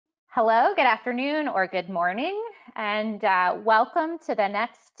Hello, good afternoon, or good morning, and welcome to the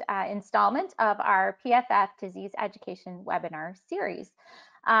next installment of our PFF Disease Education webinar series.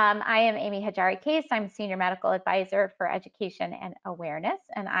 I am Amy Hajari-Case. I'm Senior Medical Advisor for Education and Awareness,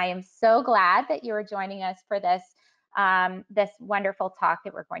 and I am so glad that you are joining us for this, this wonderful talk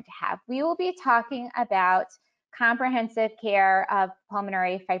that we're going to have. We will be talking about comprehensive care of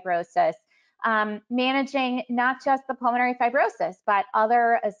pulmonary fibrosis, managing not just the pulmonary fibrosis, but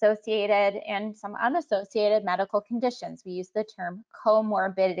other associated and some unassociated medical conditions. We use the term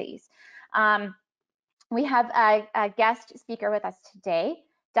comorbidities. We have a guest speaker with us today,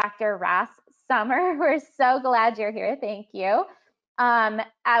 Dr. Ross Summer. We're so glad you're here. Thank you. I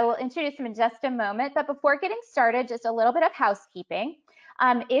will introduce him in just a moment, but before getting started, just a little bit of housekeeping.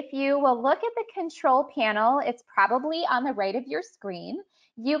 If you will look at the control panel, it's probably on the right of your screen.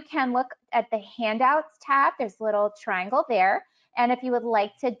 You can look at the handouts tab. There's a little triangle there. And if you would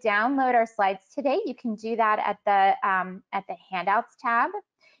like to download our slides today, you can do that at the handouts tab.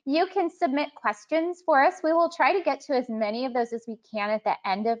 You can submit questions for us. We will try to get to as many of those as we can at the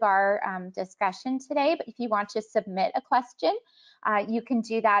end of our discussion today. But if you want to submit a question, you can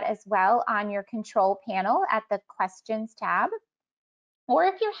do that as well on your control panel at the questions tab. Or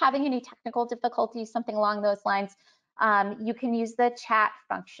if you're having any technical difficulties, something along those lines, you can use the chat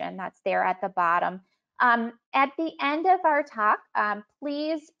function that's there at the bottom. At the end of our talk,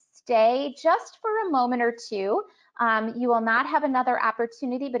 please stay just for a moment or two. You will not have another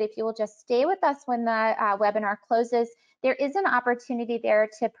opportunity, but if you will just stay with us when the webinar closes, there is an opportunity there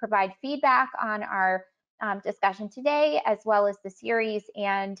to provide feedback on our discussion today, as well as the series,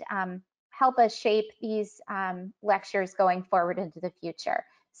 and help us shape these lectures going forward into the future.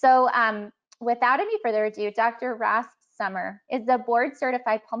 So without any further ado, Dr. Ross Summer is a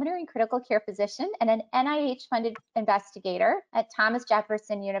board-certified pulmonary and critical care physician and an NIH-funded investigator at Thomas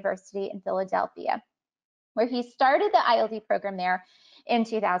Jefferson University in Philadelphia, where he started the ILD program there in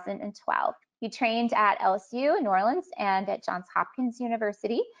 2012. He trained at LSU in New Orleans and at Johns Hopkins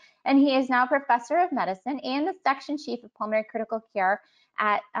University, and he is now professor of medicine and the section chief of pulmonary critical care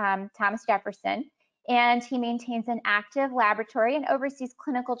at Thomas Jefferson. And he maintains an active laboratory and oversees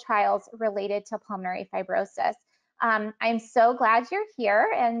clinical trials related to pulmonary fibrosis. I'm so glad you're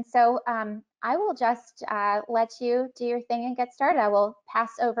here, and so I will just let you do your thing and get started. I will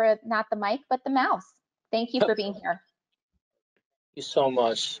pass over not the mic, but the mouse. Thank you for being here. Thank you so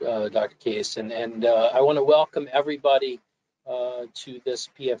much, Dr. Case, and I want to welcome everybody to this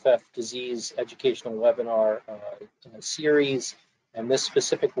PFF Disease Educational Webinar series, and this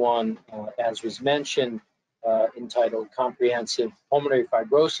specific one, as was mentioned, entitled Comprehensive Pulmonary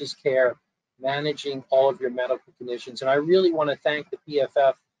Fibrosis Care, Managing All of Your Medical Conditions. And I really want to thank the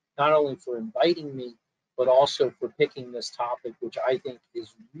PFF not only for inviting me, but also for picking this topic, which I think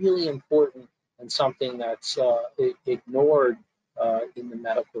is really important and something that's ignored in the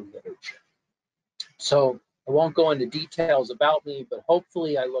medical literature. So I won't go into details about me, but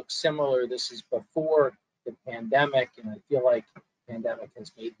hopefully I look similar. This is before the pandemic, and I feel like the pandemic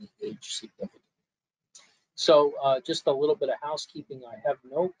has made me age significant. So just a little bit of housekeeping. I have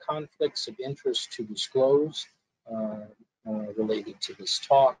no conflicts of interest to disclose related to this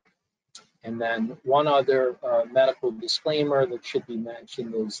talk. And then one other medical disclaimer that should be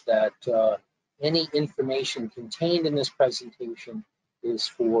mentioned is that any information contained in this presentation is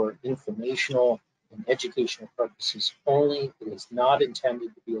for informational and educational purposes only. It is not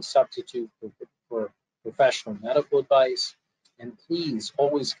intended to be a substitute for professional medical advice. And please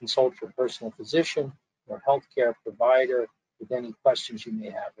always consult your personal physician or healthcare provider with any questions you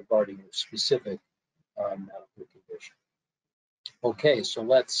may have regarding your specific medical condition. Okay, so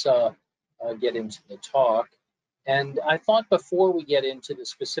let's get into the talk. And I thought before we get into the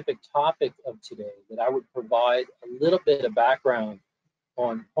specific topic of today that I would provide a little bit of background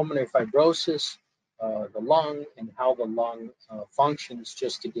on pulmonary fibrosis, the lung, and how the lung functions,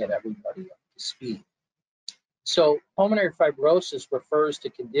 just to get everybody up to speed. So pulmonary fibrosis refers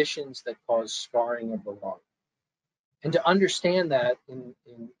to conditions that cause scarring of the lung. And to understand that in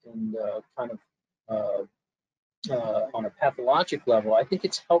kind of on a pathologic level, I think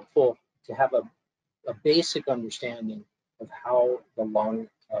it's helpful to have a basic understanding of how the lung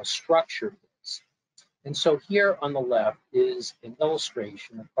structure is. And so here on the left is an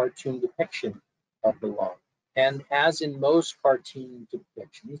illustration, a cartoon depiction of the lung. And as in most cartoon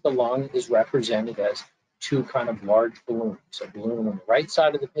depictions, the lung is represented as two kind of large balloons, a balloon on the right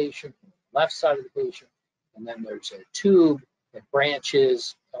side of the patient, and the left side of the patient, and then there's a tube that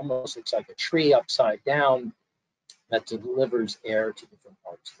branches, almost looks like a tree upside down, that delivers air to different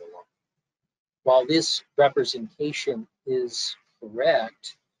parts of the lung. While this representation is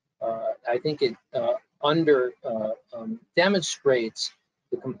correct, I think it demonstrates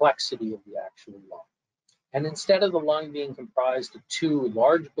the complexity of the actual lung. And instead of the lung being comprised of two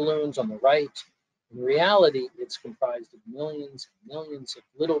large balloons on the right, in reality, it's comprised of millions and millions of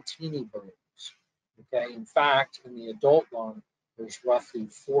little teeny balloons. Okay, in fact, in the adult lung, there's roughly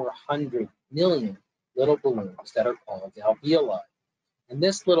 400 million little balloons that are called alveoli. And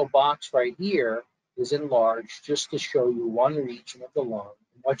this little box right here is enlarged just to show you one region of the lung.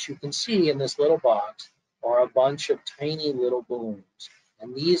 And what you can see in this little box are a bunch of tiny little balloons.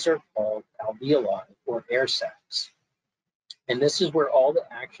 And these are called alveoli, or air sacs. And this is where all the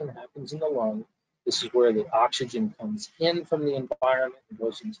action happens in the lung. This is where the oxygen comes in from the environment and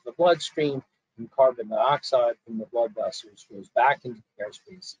goes into the bloodstream, and carbon dioxide from the blood vessels goes back into the air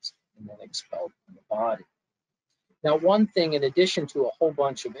spaces and then expelled from the body. Now, one thing, in addition to a whole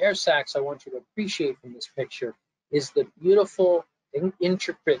bunch of air sacs, I want you to appreciate from this picture is the beautiful,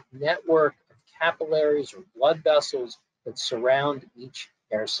 intricate network of capillaries or blood vessels that surround each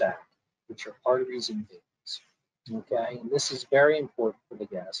air sac, which are arteries and veins. Okay, and this is very important for the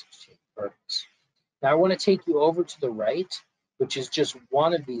gas exchange purpose. Now, I want to take you over to the right, which is just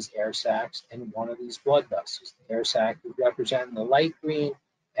one of these air sacs and one of these blood vessels. The air sac is representing the light green,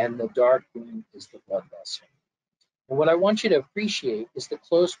 and the dark green is the blood vessel. And what I want you to appreciate is the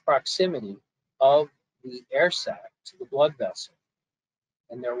close proximity of the air sac to the blood vessel.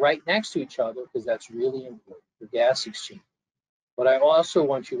 And they're right next to each other because that's really important for gas exchange. What I also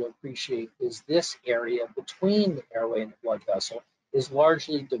want you to appreciate is this area between the airway and the blood vessel is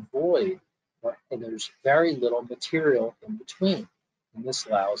largely devoid, and there's very little material in between. And this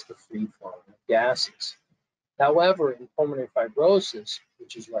allows the free flow of gases. However, in pulmonary fibrosis,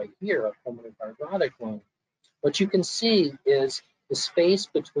 which is right here, a pulmonary fibrotic lung, what you can see is the space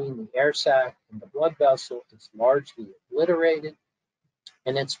between the air sac and the blood vessel is largely obliterated,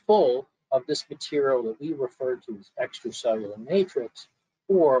 and it's full of this material that we refer to as extracellular matrix,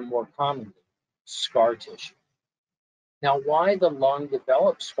 or more commonly, scar tissue. Now, why the lung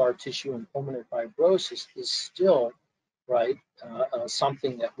develops scar tissue in pulmonary fibrosis is still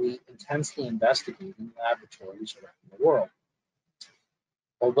something that we intensely investigate in laboratories around the world.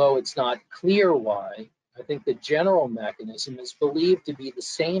 Although it's not clear why, I think the general mechanism is believed to be the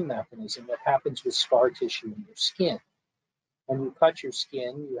same mechanism that happens with scar tissue in your skin. When you cut your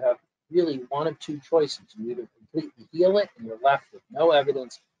skin, you have really one of two choices. You either completely heal it and you're left with no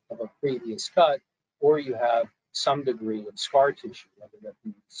evidence of a previous cut, or you have some degree of scar tissue, whether that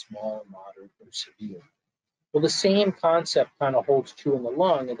be small, moderate, or severe. Well, the same concept kind of holds true in the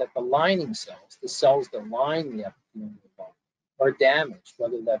lung, and that the lining cells, the cells that line the epithelium of the lung, are damaged,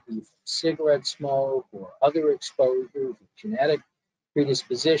 whether that be from cigarette smoke or other exposures or genetic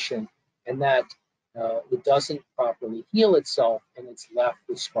predisposition, and that it doesn't properly heal itself and it's left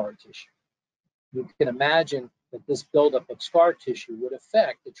with scar tissue. You can imagine that this buildup of scar tissue would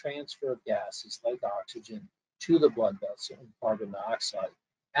affect the transfer of gases like oxygen to the blood vessel and carbon dioxide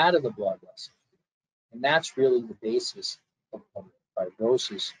out of the blood vessel. And that's really the basis of pulmonary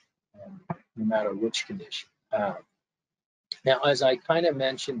fibrosis, no matter which condition you have. Now, as I kind of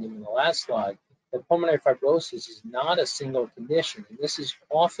mentioned in the last slide, that pulmonary fibrosis is not a single condition, and this is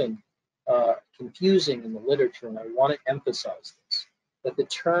often confusing in the literature, and I want to emphasize this, that the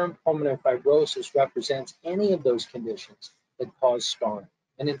term pulmonary fibrosis represents any of those conditions that cause scarring.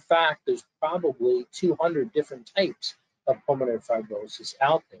 And in fact, there's probably 200 different types of pulmonary fibrosis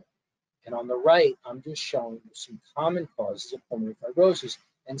out there. And on the right, I'm just showing you some common causes of pulmonary fibrosis.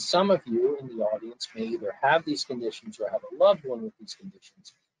 And some of you in the audience may either have these conditions or have a loved one with these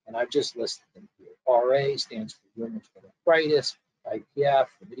conditions. And I've just listed them here. RA stands for rheumatoid arthritis, IPF,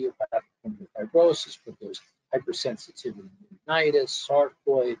 for idiopathic pulmonary fibrosis, but there's hypersensitivity pneumonitis,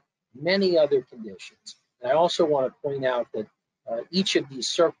 sarcoid, many other conditions. And I also want to point out that each of these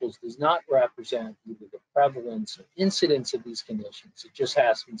circles does not represent either the prevalence or incidence of these conditions. It just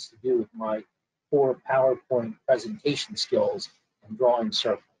has to do with my poor PowerPoint presentation skills and drawing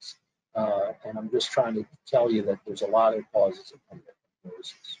circles. And I'm just trying to tell you that there's a lot of causes of pulmonary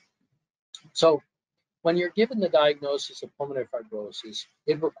fibrosis. So when you're given the diagnosis of pulmonary fibrosis,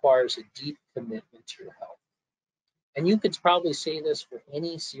 it requires a deep commitment to your health. And you could probably say this for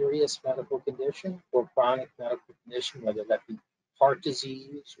any serious medical condition or chronic medical condition, whether that be heart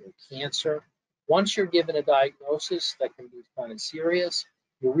disease or cancer. Once you're given a diagnosis that can be kind of serious,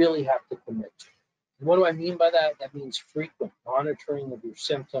 you really have to commit to it. And what do I mean by that? That means frequent monitoring of your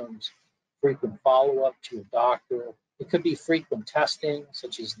symptoms, frequent follow-up to your doctor. It could be frequent testing,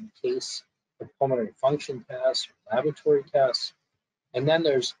 such as in the case of pulmonary function tests or laboratory tests. And then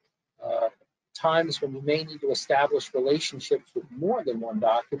there's times when you may need to establish relationships with more than one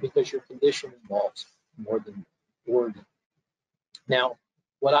doctor because your condition involves more than organ. Now,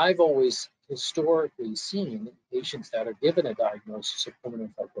 what I've always historically seen in patients that are given a diagnosis of pulmonary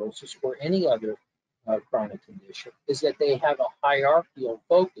fibrosis or any other chronic condition is that they have a hierarchical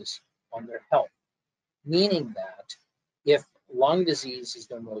focus on their health, meaning that if lung disease is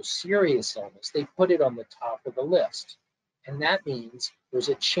their most serious illness, they put it on the top of the list. And that means there's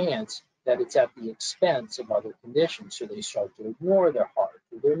a chance that it's at the expense of other conditions. So they start to ignore their heart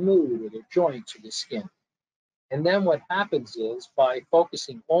or their mood or their joints or the skin. And then what happens is by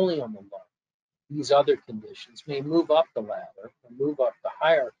focusing only on the lung, these other conditions may move up the ladder or move up the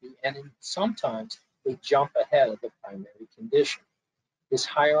hierarchy, and sometimes they jump ahead of the primary condition. This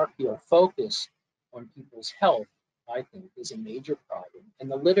hierarchical focus on people's health, I think, is a major problem, and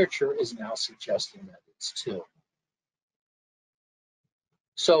the literature is now suggesting that it's too.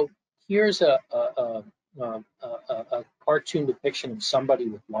 So here's a cartoon depiction of somebody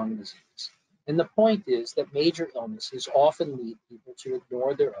with lung disease. And the point is that major illnesses often lead people to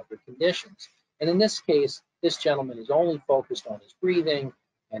ignore their other conditions. And in this case, this gentleman is only focused on his breathing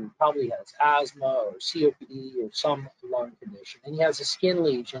and probably has asthma or COPD or some lung condition. And he has a skin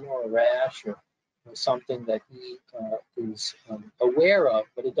lesion or a rash or something that he is aware of,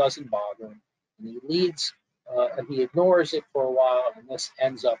 but it doesn't bother him. And he ignores it for a while, and this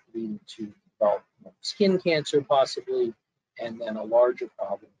ends up leading to skin cancer possibly, and then a larger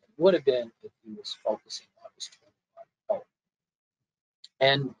problem than it would have been if he was focusing on his health.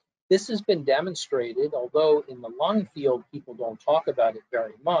 And this has been demonstrated, although in the lung field people don't talk about it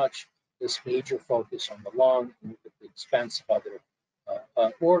very much, this major focus on the lung at the expense of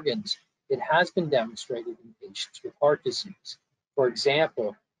other organs. It has been demonstrated in patients with heart disease. For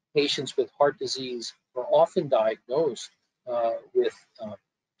example, patients with heart disease are often diagnosed with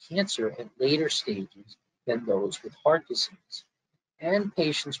cancer at later stages than those with heart disease. And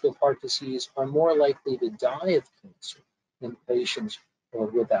patients with heart disease are more likely to die of cancer than patients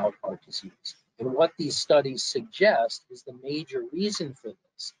without heart disease. And what these studies suggest is the major reason for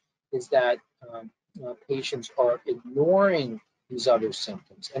this is that patients are ignoring these other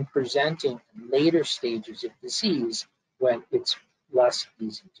symptoms and presenting in later stages of disease when it's less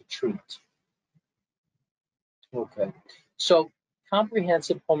easy to treat. Okay, so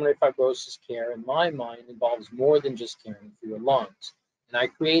comprehensive pulmonary fibrosis care, in my mind, involves more than just caring for your lungs. And I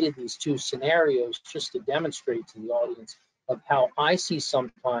created these two scenarios just to demonstrate to the audience of how I see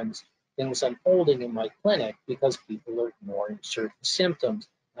sometimes things unfolding in my clinic because people are ignoring certain symptoms.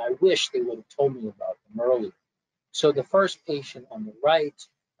 And I wish they would have told me about them earlier. So the first patient on the right,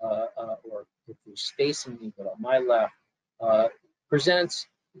 or if you're facing me, but on my left, presents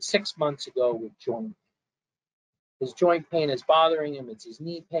 6 months ago with joint pain. His joint pain is bothering him. It's his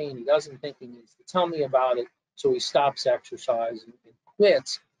knee pain. He doesn't think he needs to tell me about it. So he stops exercising and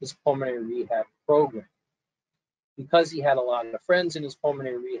quits his pulmonary rehab program. Because he had a lot of friends in his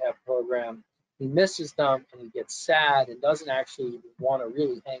pulmonary rehab program, he misses them and he gets sad and doesn't actually even want to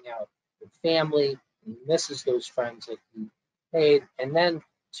really hang out with family. He misses those friends that he made. And then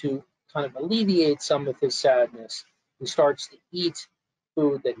to kind of alleviate some of his sadness, he starts to eat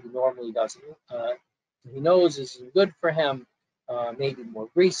food that he normally doesn't. He knows isn't good for him, maybe more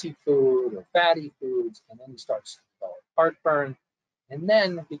greasy food or fatty foods, and then he starts to develop heartburn. And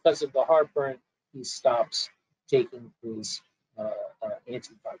then because of the heartburn, he stops taking his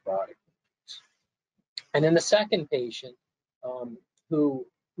antifibrotic agents. And then the second patient, who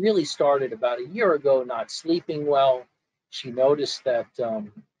really started about a year ago not sleeping well, she noticed that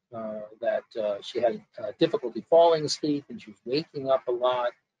she had difficulty falling asleep and she was waking up a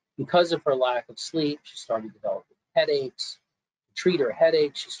lot. Because of her lack of sleep, she started developing headaches. To treat her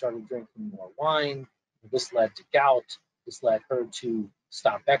headaches, she started drinking more wine. This led to gout. This led her to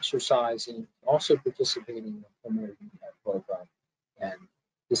stop exercising, also participating in the pulmonary rehab program. And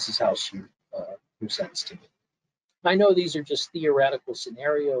this is how she presents to me. I know these are just theoretical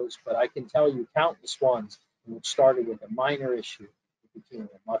scenarios, but I can tell you countless ones which started with a minor issue, it became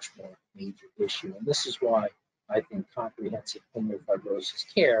a much more major issue. And this is why I think comprehensive pulmonary fibrosis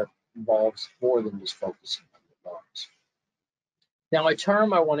care involves more than just focusing on the lungs. Now, a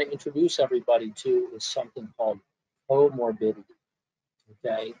term I want to introduce everybody to is something called comorbidity.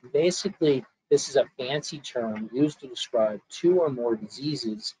 Okay, basically, this is a fancy term used to describe two or more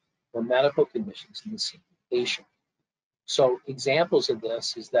diseases or medical conditions in the same patient. So examples of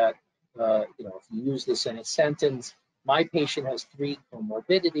this is that, if you use this in a sentence, my patient has 3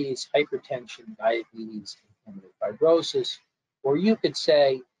 comorbidities: hypertension, diabetes, and pulmonary fibrosis. Or you could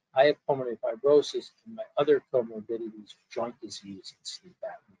say, I have pulmonary fibrosis and my other comorbidities are joint disease and sleep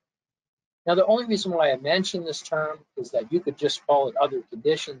apnea. Now, the only reason why I mention this term is that you could just call it other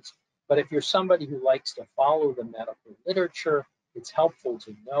conditions, but if you're somebody who likes to follow the medical literature, it's helpful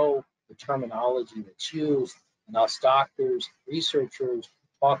to know the terminology that's used, and us doctors, researchers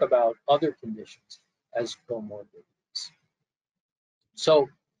talk about other conditions as comorbidities. So,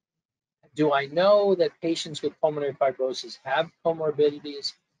 do I know that patients with pulmonary fibrosis have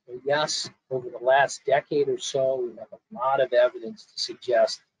comorbidities? Well, yes, over the last decade or so, we have a lot of evidence to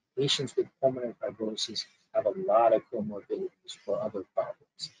suggest patients with pulmonary fibrosis have a lot of comorbidities for other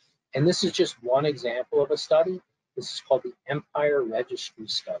problems. And this is just one example of a study. This is called the Empire Registry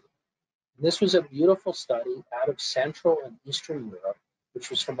Study. And this was a beautiful study out of Central and Eastern Europe, which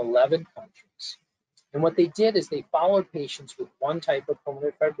was from 11 countries. And what they did is they followed patients with one type of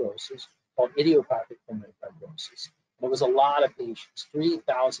pulmonary fibrosis called idiopathic pulmonary fibrosis. And it was a lot of patients,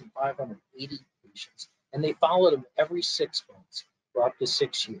 3,580 patients. And they followed them every 6 months for up to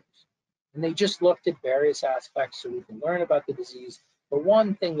 6 years. And they just looked at various aspects so we can learn about the disease. But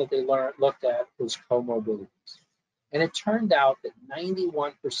one thing that they looked at was comorbidities. And it turned out that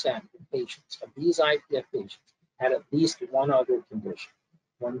 91% of patients, of these IPF patients, had at least one other condition,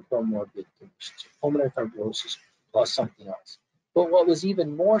 one comorbid condition, so pulmonary fibrosis plus something else. But what was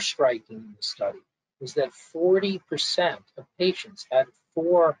even more striking in the study was that 40% of patients had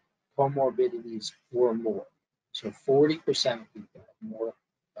 4 comorbidities or more. So 40% of people had more,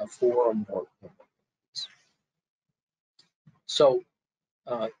 4 or more comorbidities. So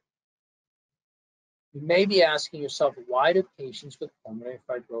you may be asking yourself, why do patients with pulmonary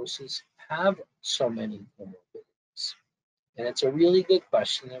fibrosis have so many comorbidities? And it's a really good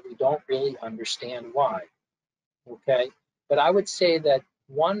question that we don't really understand why, okay? But I would say that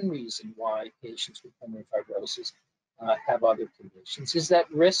one reason why patients with pulmonary fibrosis have other conditions is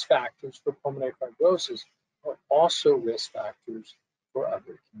that risk factors for pulmonary fibrosis are also risk factors for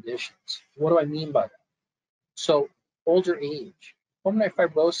other conditions. What do I mean by that? So older age. Pulmonary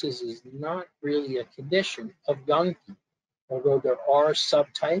fibrosis is not really a condition of young people, although there are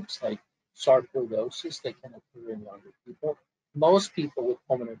subtypes like sarcoidosis that can occur in younger people. Most people with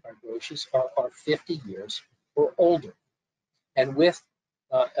pulmonary fibrosis are 50 years or older. And with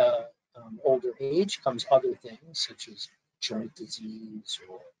older age comes other things such as joint disease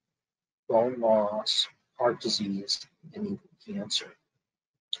or bone loss, heart disease, and even cancer.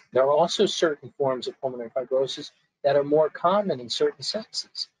 There are also certain forms of pulmonary fibrosis that are more common in certain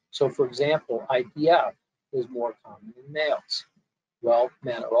sexes. So, for example, IPF is more common in males. Well,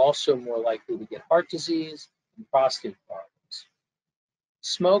 men are also more likely to get heart disease and prostate problems.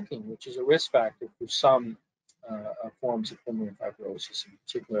 Smoking, which is a risk factor for some forms of pulmonary fibrosis, in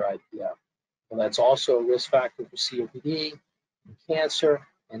particular IPF. Well, that's also a risk factor for COPD, and cancer,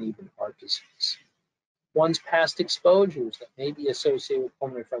 and even heart disease. One's past exposures that may be associated with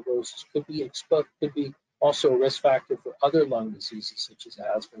pulmonary fibrosis could be also a risk factor for other lung diseases such as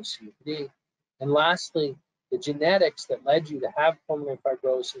asthma and COPD. And lastly, the genetics that led you to have pulmonary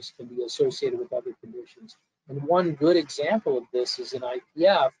fibrosis can be associated with other conditions. And one good example of this is in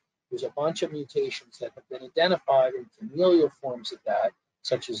IPF. There's a bunch of mutations that have been identified in familial forms of that,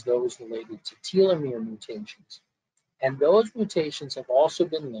 such as those related to telomere mutations. And those mutations have also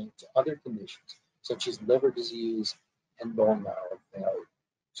been linked to other conditions, such as liver disease and bone marrow failure.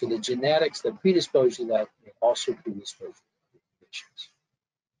 So the genetics that predispose you to that may also predispose you to other conditions.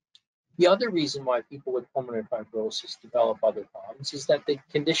 The other reason why people with pulmonary fibrosis develop other problems is that the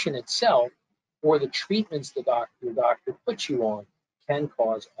condition itself or the treatments your doctor puts you on can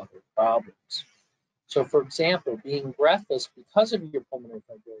cause other problems. So, for example, being breathless because of your pulmonary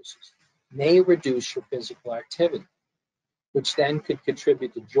fibrosis may reduce your physical activity, which then could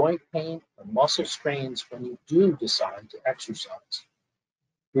contribute to joint pain or muscle strains when you do decide to exercise.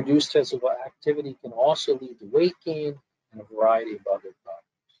 Reduced physical activity can also lead to weight gain and a variety of other problems.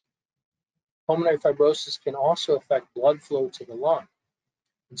 Pulmonary fibrosis can also affect blood flow to the lung.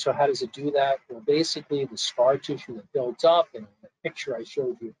 And so how does it do that? Well, basically the scar tissue that builds up, and the picture I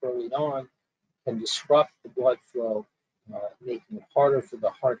showed you early on, can disrupt the blood flow, making it harder for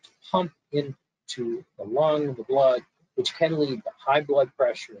the heart to pump into the lung, the blood, which can lead to high blood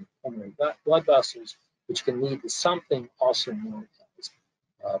pressure in pulmonary blood vessels, which can lead to something also known as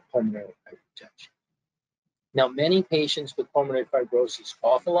pulmonary hypertension. Now, many patients with pulmonary fibrosis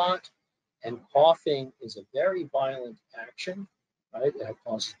cough a lot, and coughing is a very violent action, right? It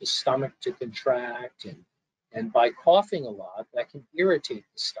causes the stomach to contract, and by coughing a lot, that can irritate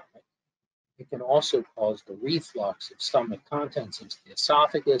the stomach. It can also cause the reflux of stomach contents into the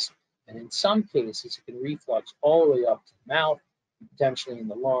esophagus, and in some cases, it can reflux all the way up to the mouth, potentially in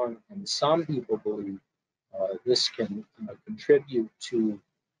the lung, and some people believe this can contribute to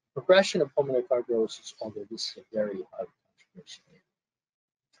progression of pulmonary fibrosis, although this is a very controversial area.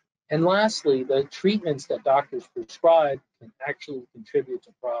 And lastly, the treatments that doctors prescribe can actually contribute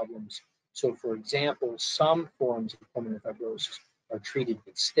to problems. So for example, some forms of pulmonary fibrosis are treated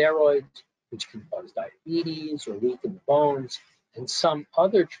with steroids, which can cause diabetes or weaken the bones. And some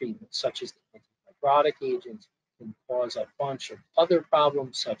other treatments, such as the antifibrotic agents, can cause a bunch of other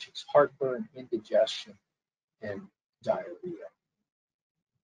problems, such as heartburn, indigestion, and diarrhea.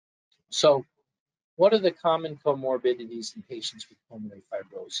 So what are the common comorbidities in patients with pulmonary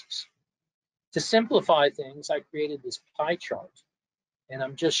fibrosis? To simplify things, I created this pie chart, and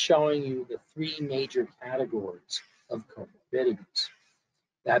I'm just showing you the three major categories of comorbidities,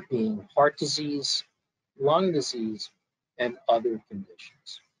 that being heart disease, lung disease, and other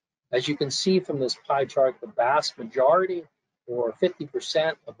conditions. As you can see from this pie chart, the vast majority, or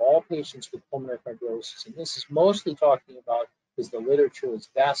 50% of all patients with pulmonary fibrosis, and this is mostly talking about because the literature is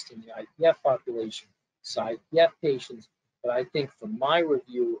best in the IPF population, IPF patients, but I think from my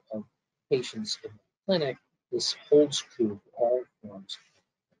review of patients in the clinic, this holds true for all forms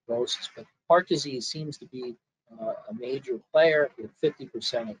of fibrosis. But heart disease seems to be a major player, with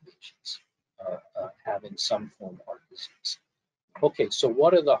 50% of patients having some form of heart disease. Okay, so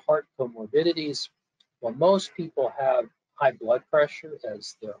what are the heart comorbidities? Well, most people have high blood pressure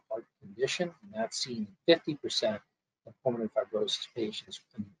as their heart condition, and that's seen in 50% of pulmonary fibrosis patients,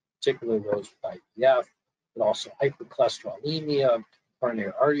 particularly those with IPF, but also hypercholesterolemia,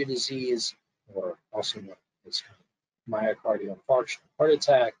 coronary artery disease, or also known as myocardial infarction, heart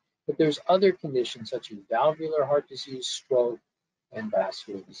attack. But there's other conditions such as valvular heart disease, stroke, and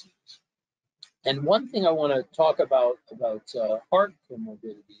vascular disease. And one thing I want to talk about heart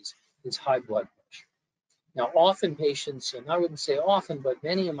comorbidities is high blood pressure. Now, often patients, and I wouldn't say often, but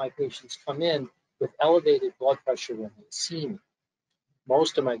many of my patients come in with elevated blood pressure when they see me.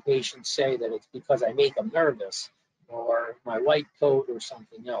 Most of my patients say that it's because I make them nervous, or my white coat, or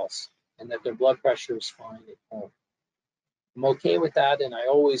something else, and that their blood pressure is fine at home. I'm okay with that, and I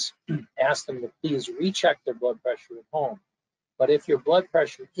always ask them to please recheck their blood pressure at home. But if your blood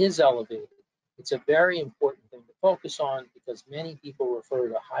pressure is elevated, it's a very important thing to focus on, because many people refer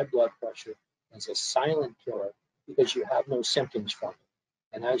to high blood pressure as a silent killer because you have no symptoms from it.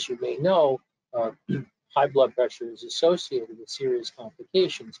 And as you may know, high blood pressure is associated with serious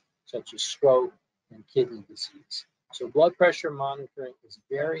complications such as stroke and kidney disease. So blood pressure monitoring is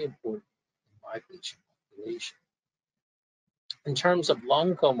very important in my patient population. In terms of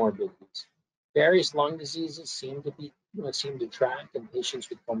lung comorbidities, various lung diseases seem to track in patients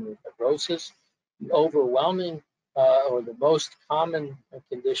with pulmonary fibrosis. The overwhelming or the most common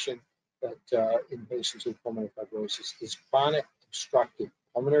condition that in patients with pulmonary fibrosis is chronic obstructive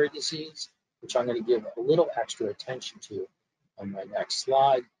pulmonary disease, which I'm going to give a little extra attention to on my next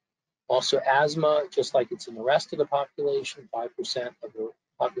slide. Also asthma, just like it's in the rest of the population, 5% of the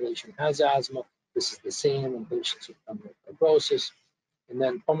population has asthma. This is the same in patients with pulmonary fibrosis. And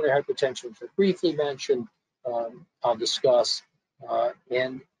then pulmonary hypertension, which I briefly mentioned, I'll discuss.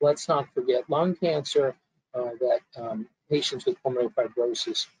 And let's not forget lung cancer, that patients with pulmonary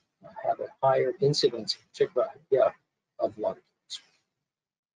fibrosis have a higher incidence, in particular, of lung cancer.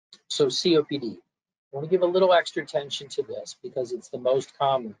 So COPD. I want to give a little extra attention to this because it's the most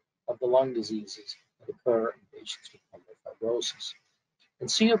common of the lung diseases that occur in patients with pulmonary fibrosis. And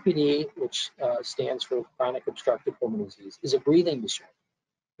COPD, which stands for chronic obstructive pulmonary disease, is a breathing disorder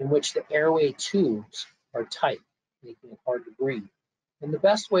in which the airway tubes are tight, making it hard to breathe. And the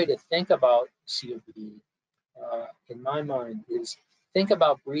best way to think about COPD, in my mind, is think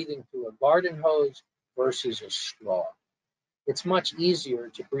about breathing through a garden hose versus a straw. It's much easier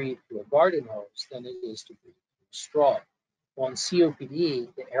to breathe through a garden hose than it is to breathe through a straw. Well, in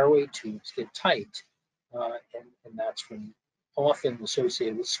COPD, the airway tubes get tight, and that's when often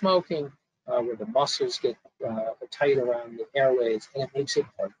associated with smoking, where the muscles get tight around the airways, and it makes it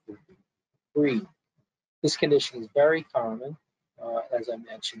hard to breathe. This condition is very common, as I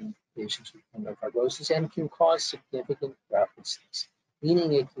mentioned, in patients with pulmonary fibrosis, and can cause significant breathlessness,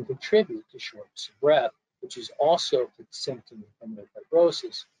 meaning it can contribute to shortness of breath, which is also a symptom of pulmonary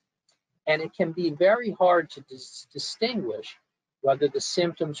fibrosis. And it can be very hard to distinguish whether the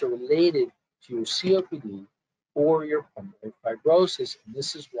symptoms are related to your COPD or your pulmonary fibrosis. And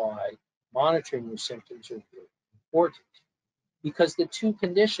this is why monitoring your symptoms are very important, because the two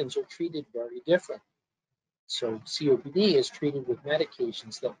conditions are treated very differently. So COPD is treated with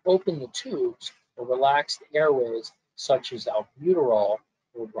medications that open the tubes or relax the airways, such as albuterol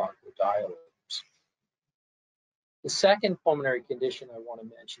or bronchodilators. The second pulmonary condition I want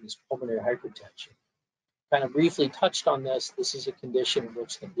to mention is pulmonary hypertension. kind of briefly touched on this. This is a condition in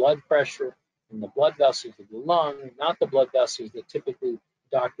which the blood pressure in the blood vessels of the lung, not the blood vessels that typically the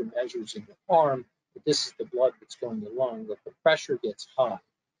doctor measures in the arm, but this is the blood that's going to the lung, that the pressure gets high.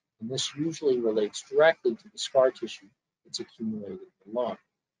 And this usually relates directly to the scar tissue that's accumulated in the lung.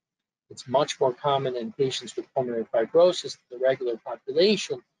 It's much more common in patients with pulmonary fibrosis than the regular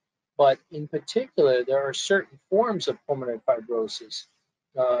population, but in particular, there are certain forms of pulmonary fibrosis,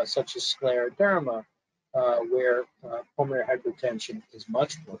 such as scleroderma, where pulmonary hypertension is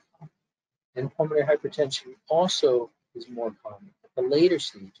much more common. And pulmonary hypertension also is more common at the later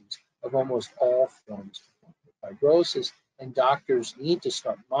stages of almost all forms of pulmonary fibrosis, and doctors need to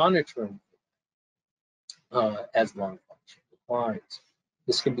start monitoring as lung function declines.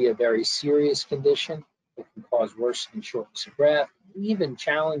 This can be a very serious condition that can cause worsening shortness of breath, and even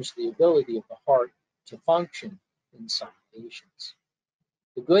challenge the ability of the heart to function in some patients.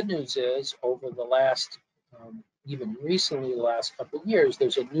 The good news is, over the last, even recently, the last couple of years,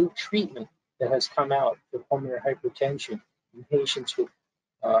 there's a new treatment that has come out for pulmonary hypertension in patients with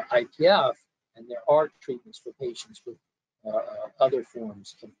IPF, and there are treatments for patients with other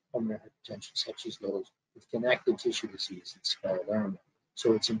forms of pulmonary hypertension, such as those with connective tissue disease and scleroderma.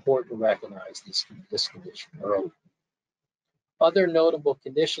 So it's important to recognize this condition early. Other notable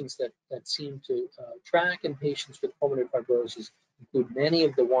conditions that seem to track in patients with pulmonary fibrosis include many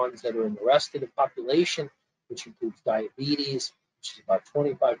of the ones that are in the rest of the population, which includes diabetes, which is about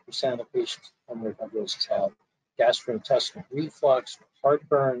 25% of patients with pulmonary fibrosis have, gastrointestinal reflux,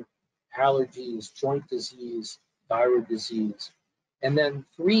 heartburn, allergies, joint disease, thyroid disease. And then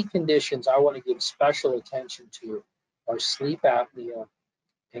 3 conditions I want to give special attention to are sleep apnea,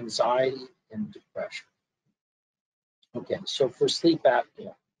 anxiety, and depression. Okay, so for sleep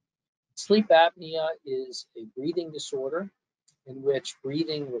apnea is a breathing disorder in which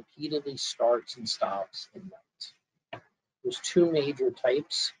breathing repeatedly starts and stops at night. There's 2 major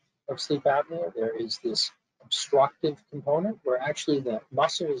types of sleep apnea. There is this obstructive component where actually the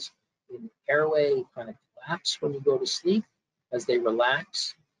muscles in the airway kind of collapse when you go to sleep as they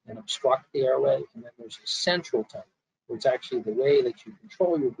relax and obstruct the airway. And then there's a central type where it's actually the way that you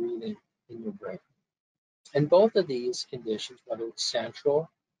control your breathing in your brain. And both of these conditions, whether it's central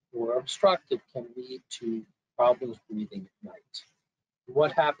or obstructive, can lead to problems breathing at night.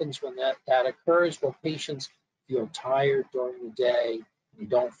 What happens when that occurs? Well, patients feel tired during the day, they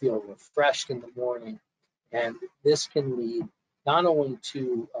don't feel refreshed in the morning, and this can lead not only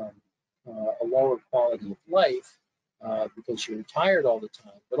to a lower quality of life because you're tired all the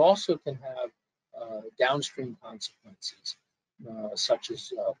time, but also can have downstream consequences such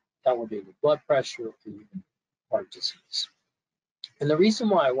as elevated blood pressure or even heart disease. And the reason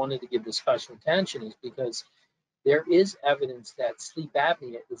why I wanted to give this special attention is because there is evidence that sleep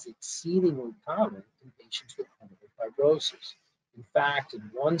apnea is exceedingly common in patients with pulmonary fibrosis. In fact, in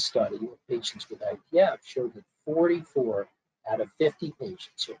one study of patients with IPF showed that 44 out of 50 patients,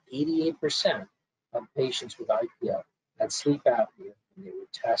 so 88% of patients with IPF had sleep apnea when they were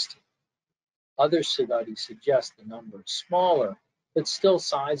tested. Other studies suggest the number is smaller, but still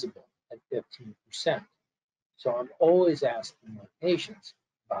sizable at 15%. So I'm always asking my patients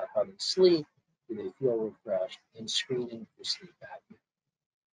about how they sleep, do they feel refreshed, and screening for sleep apnea.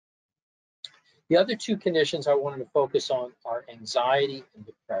 The other 2 conditions I wanted to focus on are anxiety and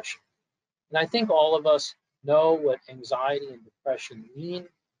depression. And I think all of us know what anxiety and depression mean.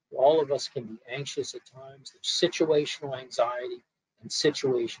 All of us can be anxious at times. There's situational anxiety and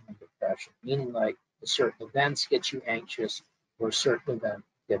situational depression, meaning like certain events get you anxious or a certain event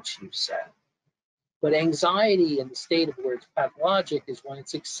gets you sad. But anxiety in the state of where it's pathologic is when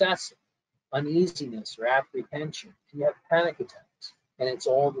it's excessive, uneasiness or apprehension, and you have panic attacks, and it's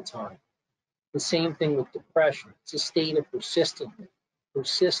all the time. The same thing with depression. It's a state of persistently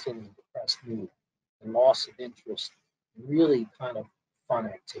depressed mood and loss of interest in really kind of fun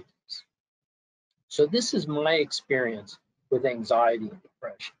activities. So this is my experience with anxiety and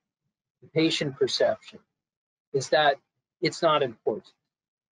depression. The patient perception is that it's not important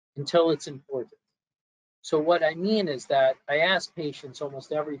until it's important. So what I mean is that I ask patients,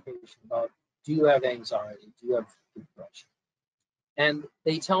 almost every patient, about, do you have anxiety? Do you have depression? And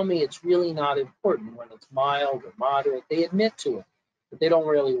they tell me it's really not important when it's mild or moderate. They admit to it, but they don't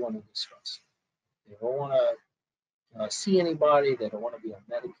really want to discuss it. They don't want to see anybody. They don't want to be on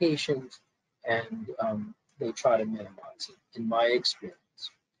medications, and they try to minimize it, in my experience.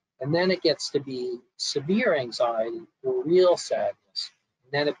 And then it gets to be severe anxiety or real sadness,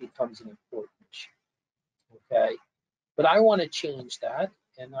 and then it becomes an important issue. Okay, but I want to change that,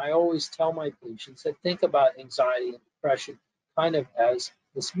 and I always tell my patients that think about anxiety and depression kind of as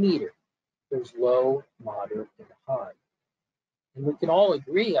this meter. there's low, moderate, and high. And we can all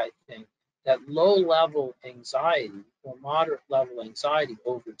agree, I think, that low-level anxiety or moderate-level anxiety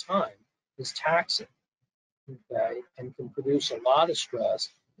over time is taxing, okay, and can produce a lot of stress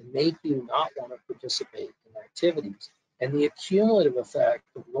and make you not want to participate in activities. And the accumulative effect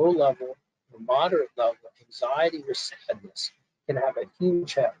of low-level or moderate-level anxiety or sadness can have a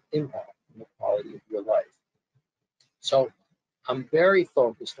huge impact on the quality of your life. So I'm very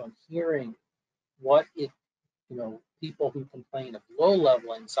focused on hearing what people who complain of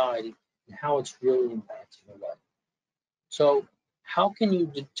low-level anxiety and how it's really impacting your life. So how can you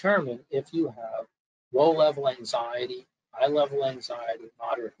determine if you have low-level anxiety, high-level anxiety,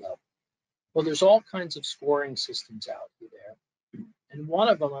 moderate level? Well, there's all kinds of scoring systems out there. And one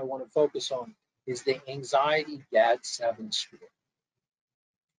of them I want to focus on is the Anxiety GAD-7 score.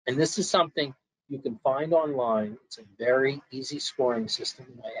 And this is something you can find online. It's a very easy scoring system,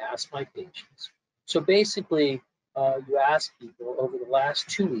 and I ask my patients. So basically, you ask people over the last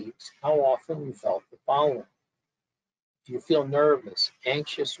 2 weeks how often you felt the following. Do you feel nervous,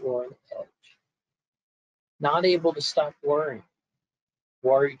 anxious, or on edge? Not able to stop worrying?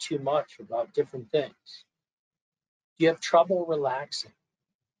 Worry too much about different things? Do you have trouble relaxing?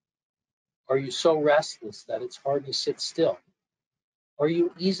 Are you so restless that it's hard to sit still? Are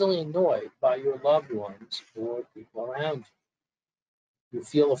you easily annoyed by your loved ones or people around you? You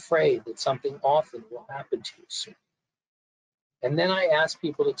feel afraid that something awful will happen to you soon. And then I ask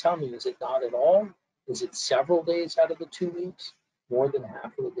people to tell me, is it not at all? Is it several days out of the 2 weeks? More than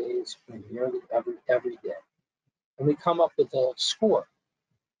half of the days, or nearly every day? And we come up with a score.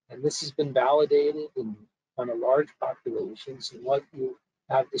 And this has been validated on a large populations. And what you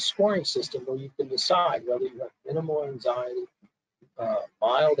have the scoring system where you can decide whether you have minimal anxiety,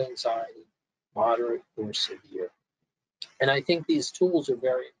 mild anxiety, moderate, or severe. And I think these tools are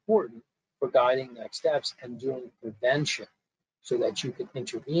very important for guiding next steps and doing prevention so that you can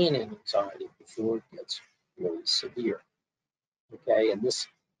intervene in anxiety before it gets really severe. Okay, and this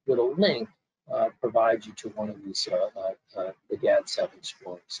little link provides you to one of these, the GAD-7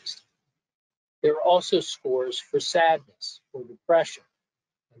 scoring system. There are also scores for sadness or depression,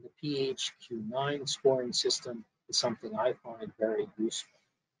 and the PHQ-9 scoring system is something I find very useful.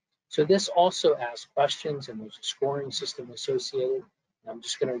 So this also asks questions, and there's a scoring system associated, and I'm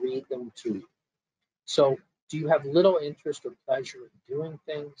just going to read them to you. So, do you have little interest or pleasure in doing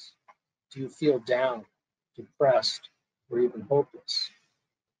things? Do you feel down, depressed, or even hopeless?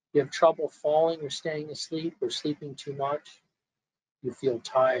 Do you have trouble falling or staying asleep or sleeping too much? Do you feel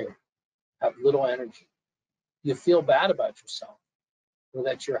tired, have little energy? Do you feel bad about yourself, or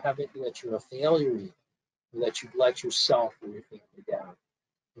that you're a failure, or that you've let yourself or your family down?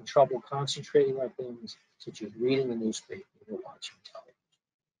 In trouble concentrating on things such as reading the newspaper or watching television.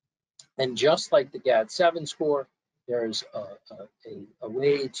 And just like the GAD-7 score, there's a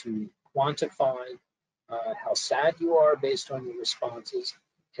way to quantify how sad you are based on your responses.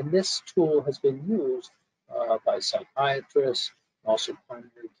 And this tool has been used by psychiatrists, also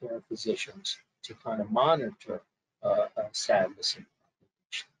primary care physicians, to kind of monitor sadness in the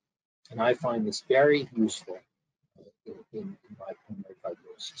population. And I find this very useful in my pulmonary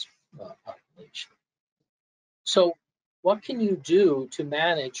fibrosis population. So what can you do to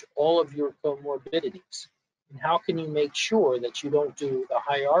manage all of your comorbidities? And how can you make sure that you don't do the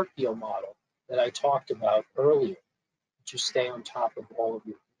hierarchical model that I talked about earlier, that you stay on top of all of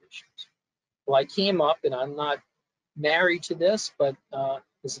your conditions? Well, I came up, and I'm not married to this, but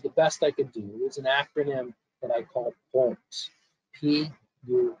this is the best I could do. It's an acronym that I call PULMS, P-U-L-M-S,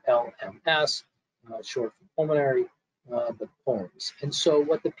 short for pulmonary, but PULMS. And so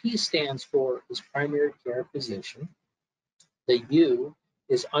what the P stands for is primary care physician. The U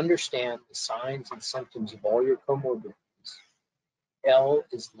is understand the signs and symptoms of all your comorbidities. L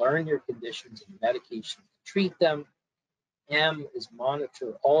is learn your conditions and medications to treat them. M is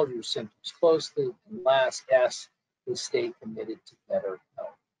monitor all of your symptoms closely. And last, S is stay committed to better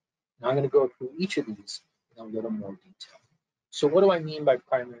health. Now I'm going to go through each of these in a little more detail. So what do I mean by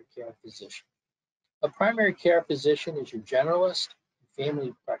primary care physician? A primary care physician is your generalist,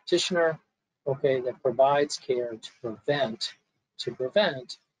 family practitioner, okay, that provides care to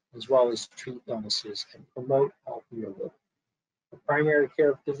prevent, as well as treat illnesses and promote healthier living. A primary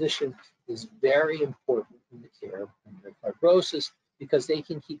care physician is very important in the care of pulmonary fibrosis because they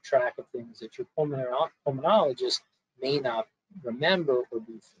can keep track of things that your pulmonologist may not remember or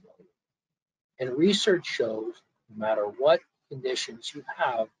be familiar. And research shows no matter what conditions you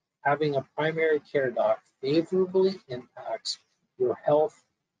have, having a primary care doc favorably impacts your health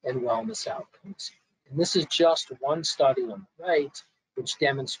and wellness outcomes. And this is just one study on the right, which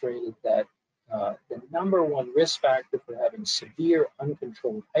demonstrated that The #1 risk factor for having severe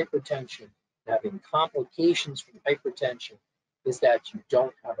uncontrolled hypertension, having complications from hypertension, is that you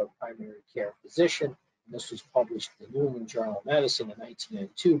don't have a primary care physician. And this was published in the New England Journal of Medicine in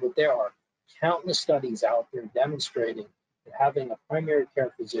 1992, but there are countless studies out there demonstrating that having a primary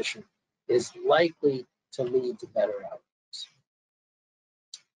care physician is likely to lead to better outcomes.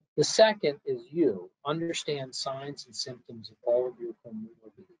 The second is you understand signs and symptoms of all of your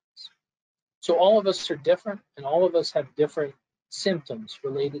comorbidities. So all of us are different, and all of us have different symptoms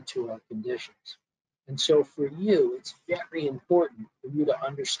related to our conditions. And so for you, it's very important for you to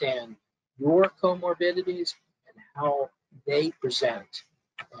understand your comorbidities and how they present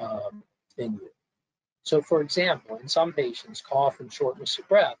in you. So for example, in some patients, cough and shortness of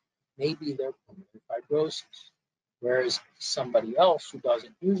breath may be their pulmonary fibrosis, whereas somebody else who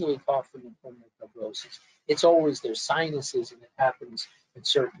doesn't usually cough from pulmonary fibrosis, it's always their sinuses, and it happens at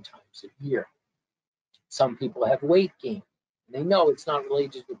certain times of year. Some people have weight gain, and they know it's not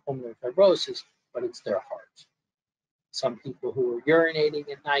related to pulmonary fibrosis, but it's their heart. Some people who are urinating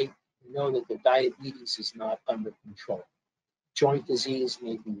at night know that their diabetes is not under control. Joint disease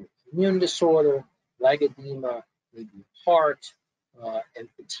may be your immune disorder, leg edema, maybe your heart, and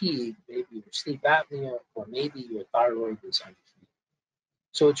fatigue, maybe your sleep apnea, or maybe your thyroid is untreated.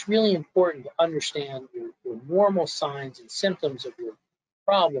 So it's really important to understand your normal signs and symptoms of your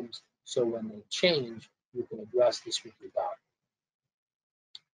problems, so when they change, you can address this with your doctor.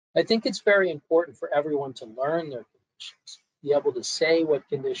 I think it's very important for everyone to learn their conditions, be able to say what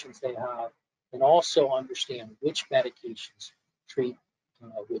conditions they have, and also understand which medications treat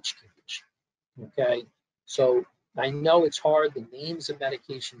which condition. Okay, so I know it's hard, the names of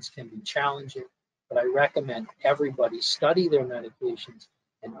medications can be challenging, but I recommend everybody study their medications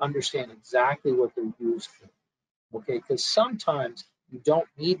and understand exactly what they're used for. Okay, because sometimes you don't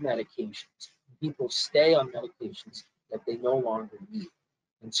need medications. People stay on medications that they no longer need.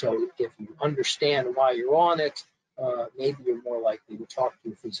 And so if you understand why you're on it, maybe you're more likely to talk to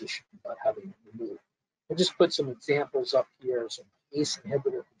your physician about having it removed. I'll just put some examples up here. So my ACE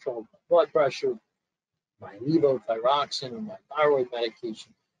inhibitor controls my blood pressure. My levothyroxine, or my thyroid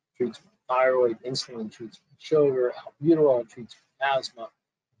medication, treats my thyroid. Insulin treats my sugar. Albuterol treats my asthma.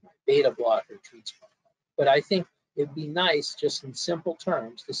 My beta blocker treats my heart. But I think it'd be nice, just in simple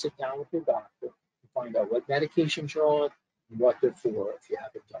terms, to sit down with your doctor and find out what medications you're on and what they're for if you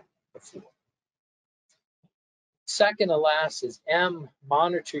haven't done that before. Second to last is M,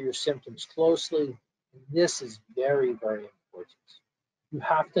 monitor your symptoms closely. And this is very, very important. You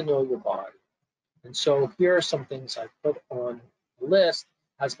have to know your body. And so here are some things I put on the list.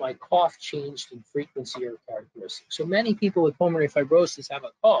 Has my cough changed in frequency or characteristics? So many people with pulmonary fibrosis have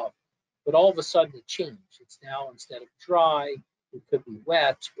a cough, but all of a sudden it changed. It's now, instead of dry, it could be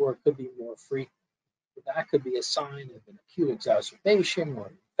wet, or it could be more frequent. But that could be a sign of an acute exacerbation or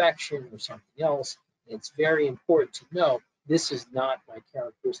an infection or something else. And it's very important to know this is not my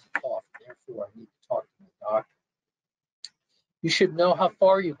characteristic cough, and therefore I need to talk to my doctor. You should know how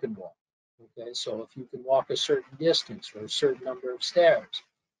far you can walk. Okay, so if you can walk a certain distance or a certain number of stairs,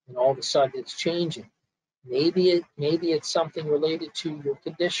 and all of a sudden it's changing, maybe it's something related to your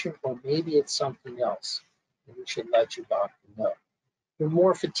condition, or maybe it's something else, and you should let your doctor know. You're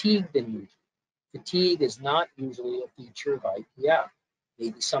more fatigued than usual. Fatigue is not usually a feature of IPF.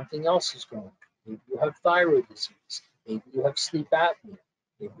 Maybe something else is going on. Maybe you have thyroid disease. Maybe you have sleep apnea.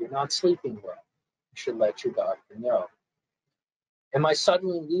 Maybe you're not sleeping well. You should let your doctor know. Am I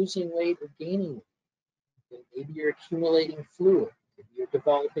suddenly losing weight or gaining weight? Okay, maybe you're accumulating fluid. Maybe you're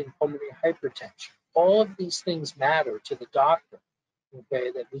developing pulmonary hypertension. All of these things matter to the doctor,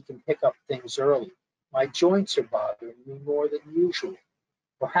 okay, that we can pick up things early. My joints are bothering me more than usual.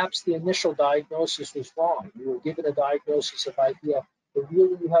 Perhaps the initial diagnosis was wrong. You were given a diagnosis of IPF, but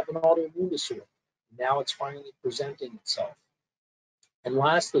really you have an autoimmune disorder. Now it's finally presenting itself. And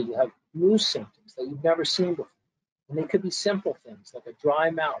lastly, you have new symptoms that you've never seen before. And they could be simple things like a dry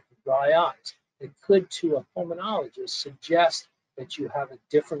mouth, dry eyes. It could, to a pulmonologist, suggest that you have a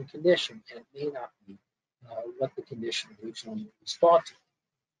different condition, and it may not be what the condition originally was thought to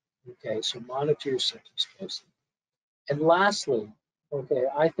be. Okay, so monitor your symptoms closely. And lastly, okay,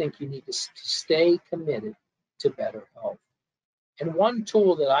 I think you need to stay committed to better health. And one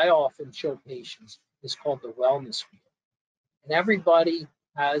tool that I often show patients is called the wellness wheel. And everybody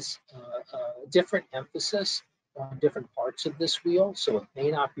has a different emphasis on different parts of this wheel, so it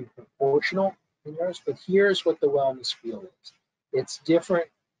may not be proportional in yours, but here's what the wellness wheel is. It's different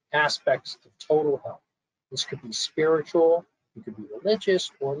aspects of total health. This could be spiritual, you could be religious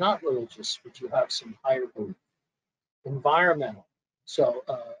or not religious, but you have some higher belief. Environmental, so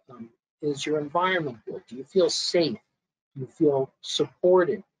Is your environment good? Do you feel safe? Do you feel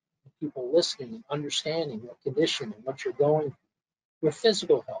supported? People listening and understanding what condition and what you're going through. Your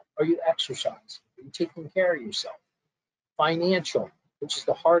physical health. Are you exercising? Are you taking care of yourself? Financial, which is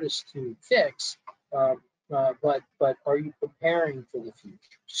the hardest to fix, but are you preparing for the future?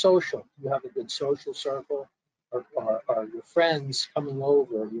 Social. Do you have a good social circle? Are your friends coming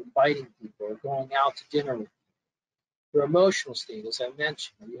over? Are you inviting people? Or going out to dinner with people? Your emotional state, as I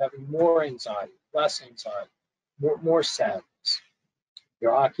mentioned, are you having more anxiety, less anxiety, more sadness?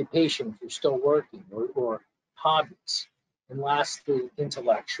 Your occupation, if you're still working, or hobbies. And lastly,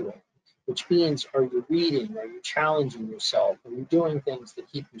 intellectual, which means, are you reading? Are you challenging yourself? Are you doing things that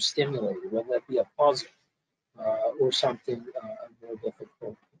keep you stimulated, whether that be a puzzle or something more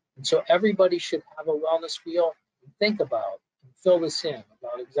difficult? And so everybody should have a wellness wheel and think about and fill this in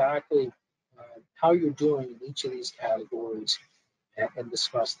about exactly how you're doing in each of these categories, and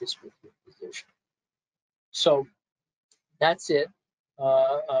discuss this with your physician. So that's it.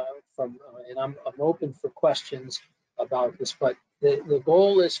 And I'm open for questions about this, but the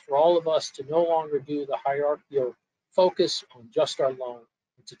goal is for all of us to no longer do the hierarchical focus on just our lung,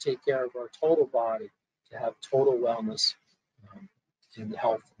 and to take care of our total body, to have total wellness and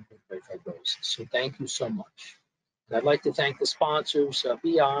health and pulmonary fibrosis. So thank you so much. And I'd like to thank the sponsors,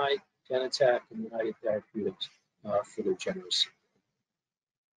 BI, Genentech, and United Therapeutics for their generous support.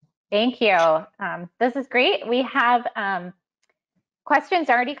 Thank you. This is great. We have questions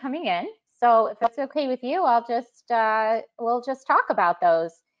already coming in. So if it's okay with you, we'll just talk about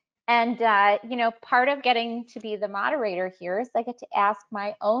those. And you know, part of getting to be the moderator here is I get to ask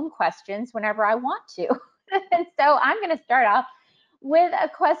my own questions whenever I want to. And so I'm going to start off with a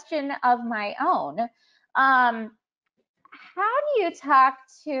question of my own. How do you talk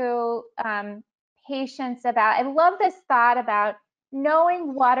to patients about, I love this thought about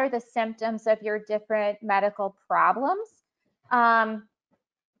knowing what are the symptoms of your different medical problems,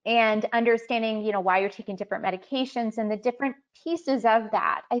 and understanding, you know, why you're taking different medications and the different pieces of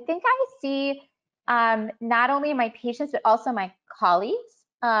that. I think I see not only my patients, but also my colleagues,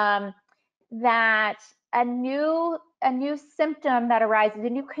 that a new symptom that arises, a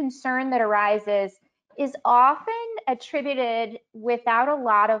new concern that arises, is often attributed without a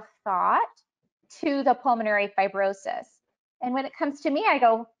lot of thought to the pulmonary fibrosis. And when it comes to me, I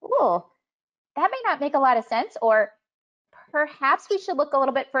go, oh, that may not make a lot of sense, or perhaps we should look a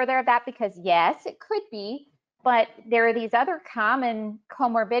little bit further at that, because yes, it could be, but there are these other common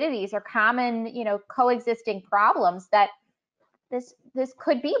comorbidities or common, you know, coexisting problems that this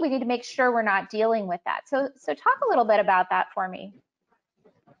could be. We need to make sure we're not dealing with that. So talk a little bit about that for me.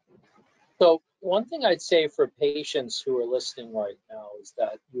 So one thing I'd say for patients who are listening right now is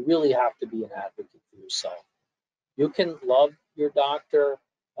that you really have to be an advocate for yourself. You can love your doctor,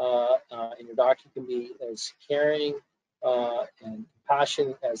 and your doctor can be as caring and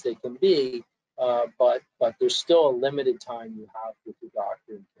compassionate as they can be, but there's still a limited time you have with your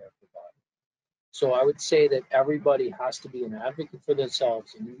doctor and care provider. So I would say that everybody has to be an advocate for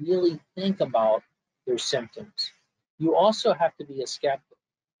themselves and really think about their symptoms. You also have to be a skeptic,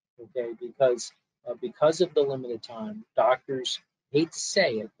 okay? Because of the limited time, doctors hate to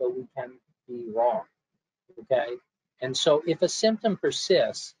say it, but we can be wrong, okay? And so if a symptom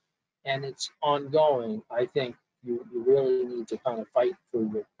persists and it's ongoing, I think you really need to kind of fight for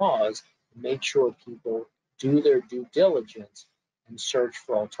your cause and make sure people do their due diligence and search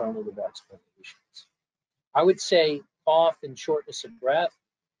for alternative explanations. I would say cough and shortness of breath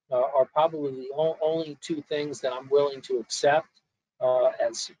are probably the only two things that I'm willing to accept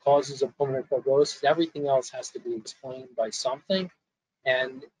as causes of pulmonary fibrosis. Everything else has to be explained by something,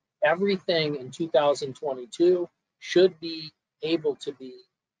 and everything in 2022 should be able to be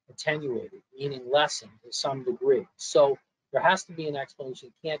attenuated, meaning lessened to some degree. So there has to be an explanation.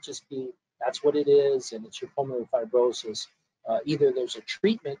 It can't just be that's what it is and it's your pulmonary fibrosis. Either there's a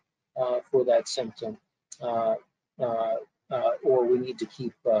treatment for that symptom, or we need to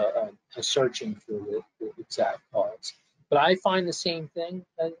keep searching for the exact cause. But I find the same thing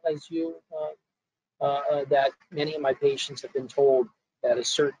as you, that many of my patients have been told that a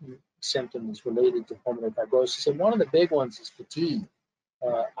certain symptom is related to pulmonary fibrosis. And one of the big ones is fatigue.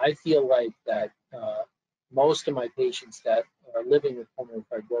 I feel like that most of my patients that are living with pulmonary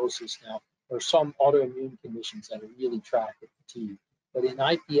fibrosis now are some autoimmune conditions that are really tracked with fatigue. But in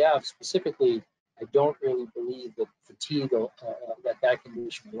IPF specifically, I don't really believe that fatigue, that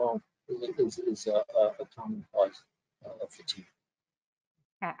condition alone is a common cause of fatigue.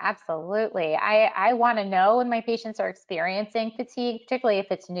 Yeah, absolutely. I want to know when my patients are experiencing fatigue, particularly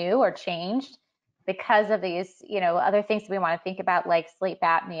if it's new or changed because of these, you know, other things we want to think about, like sleep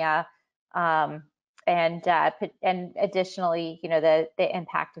apnea And additionally, the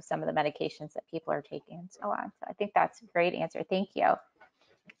impact of some of the medications that people are taking and so on. So I think that's a great answer. Thank you.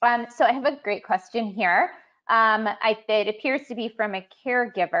 So I have a great question here. It appears to be from a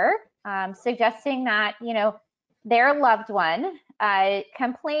caregiver suggesting that, their loved one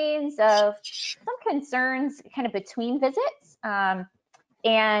complains of some concerns kind of between visits. But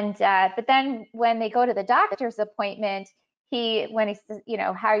then when they go to the doctor's appointment, when he says,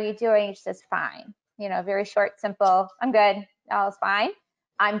 how are you doing? He says, fine. Very short, simple, I'm good, all's fine.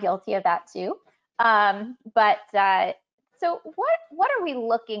 I'm guilty of that too. So what are we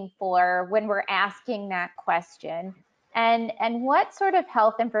looking for when we're asking that question? And what sort of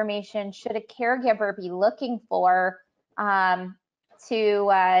health information should a caregiver be looking for to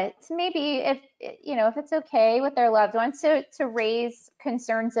maybe, if it's okay with their loved ones, to raise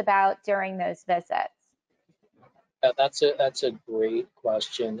concerns about during those visits? Yeah, that's a great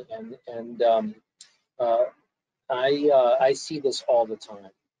question, and I see this all the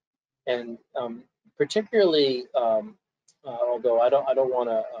time, and particularly although I don't want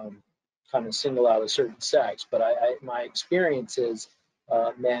to kind of single out a certain sex, but my experience is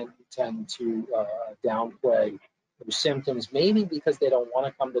men tend to downplay their symptoms, maybe because they don't want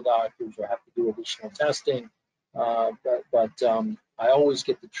to come to doctors or have to do additional testing. But I always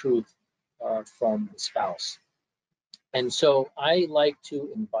get the truth from the spouse. And so I like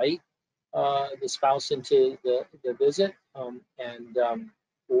to invite the spouse into the visit,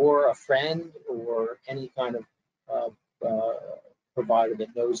 or a friend or any kind of provider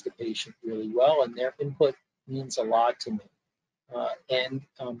that knows the patient really well, and their input means a lot to me.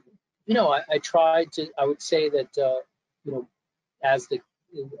 I try to. I would say that as the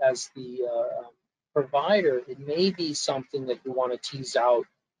provider, it may be something that you want to tease out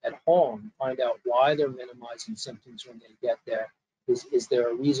at home, find out why they're minimizing symptoms when they get there. Is there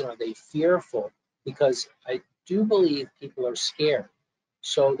a reason? Are they fearful? Because I do believe people are scared.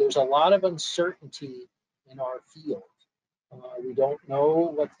 So there's a lot of uncertainty in our field. We don't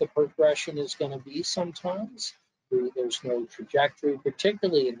know what the progression is going to be sometimes. There's no trajectory,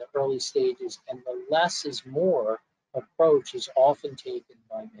 particularly in the early stages, and the less is more approach is often taken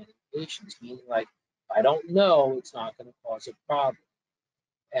by many patients, meaning like, I don't know, it's not going to cause a problem.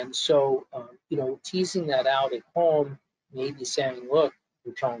 And so, teasing that out at home, maybe saying, look,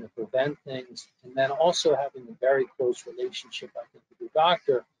 we're trying to prevent things, and then also having a very close relationship, I think, with your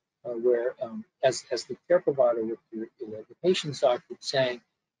doctor, where as the care provider with the patient's doctor saying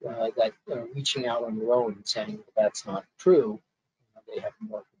that reaching out on your own and saying that's not true, they have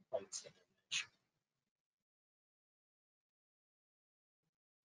more complaints than they mention.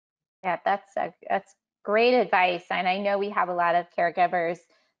 Yeah, that's great advice, and I know we have a lot of caregivers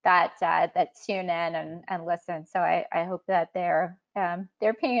that tune in and listen. So I hope that they're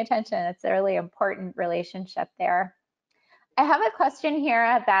paying attention. It's a really important relationship there. I have a question here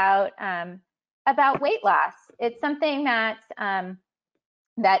about weight loss. It's something that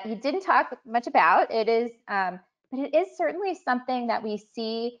that you didn't talk much about. It is, but it is certainly something that we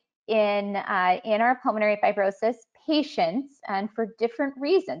see in our pulmonary fibrosis patients, and for different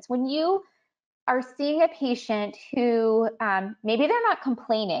reasons. When you are seeing a patient who maybe they're not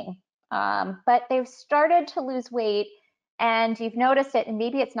complaining, but they've started to lose weight, and you've noticed it, and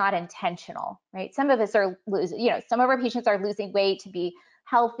maybe it's not intentional, right? Some of us are losing, some of our patients are losing weight to be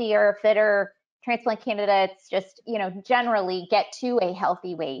healthier, fitter, transplant candidates, just, generally get to a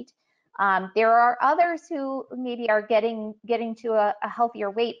healthy weight. There are others who maybe are getting to a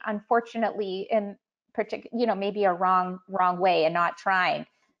healthier weight, unfortunately, in particular, maybe a wrong way and not trying.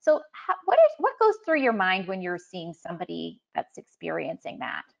 So what goes through your mind when you're seeing somebody that's experiencing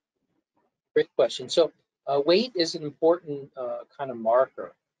that? Great question. So weight is an important kind of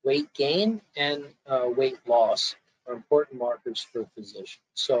marker. Weight gain and weight loss are important markers for physicians.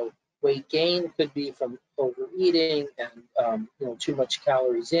 So weight gain could be from overeating and too much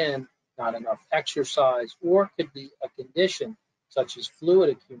calories in, not enough exercise, or it could be a condition such as fluid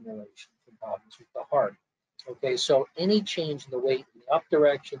accumulation from problems with the heart. Okay, so any change in the weight in the up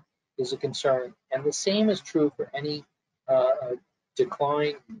direction is a concern, and the same is true for any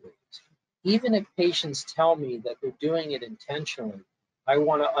decline in weight. Even if patients tell me that they're doing it intentionally, I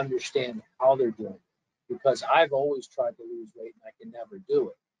want to understand how they're doing it, because I've always tried to lose weight and I can never do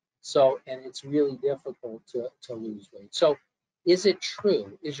it. So, and it's really difficult to lose weight. So, is it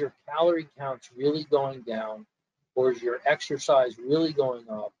true? Is your calorie counts really going down, or is your exercise really going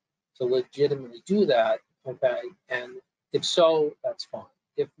up to legitimately do that? Okay, and if so, that's fine.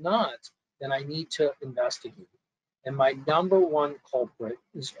 If not, then I need to investigate. And my number one culprit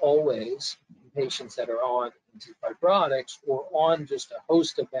is always patients that are on antifibrotics or on just a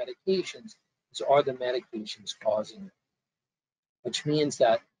host of medications is, are the medications causing it? Which means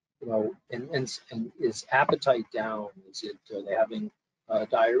that, you know, and is appetite down? Is it, are they having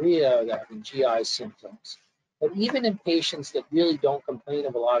diarrhea? Are they having GI symptoms? But even in patients that really don't complain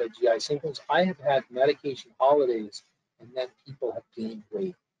of a lot of GI symptoms, I have had medication holidays and then people have gained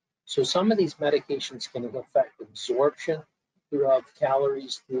weight. So some of these medications can affect absorption of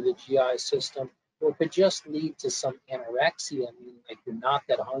calories through the GI system, or could just lead to some anorexia, meaning like you're not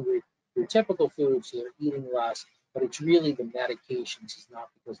that hungry. Your typical foods, they're eating less, but it's really the medications. It's not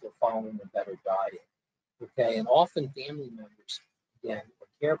because they're following a better diet. Okay, and often family members, again, or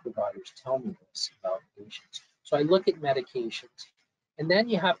care providers tell me this about patients. So I look at medications, and then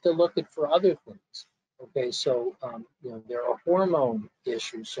you have to look at for other things. Okay, so you know, there are hormone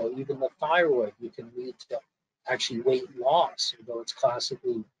issues. So even the thyroid, you can lead to actually weight loss, although it's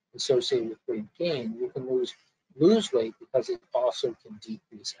classically associated with weight gain. You can lose weight because it also can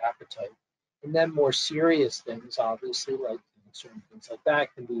decrease appetite. And then more serious things, obviously, like cancer and things like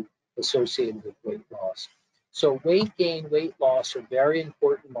that, can be associated with weight loss. So weight gain, weight loss are very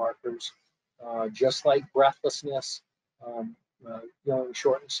important markers, just like breathlessness, feeling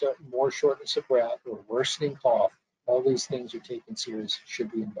shortness, more shortness of breath, or worsening cough. All these things are taken seriously,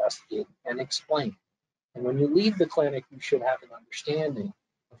 should be investigated and explained. And when you leave the clinic, you should have an understanding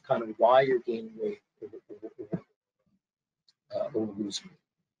of kind of why you're gaining weight or losing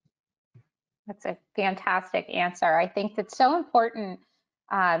weight. That's a fantastic answer. I think it's so important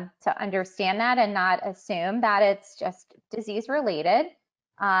to understand that and not assume that it's just disease related.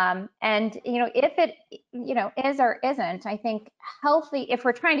 And if it is or isn't, I think healthy, if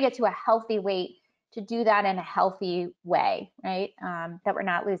we're trying to get to a healthy weight, to do that in a healthy way, right? That we're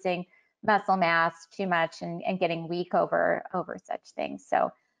not losing muscle mass too much and getting weak over such things.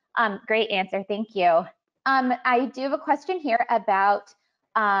 So great answer, thank you. I do have a question here about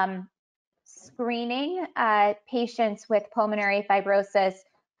screening patients with pulmonary fibrosis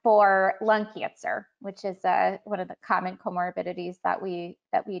for lung cancer, which is one of the common comorbidities that we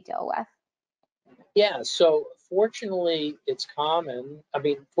deal with. Yeah, so fortunately, it's common. I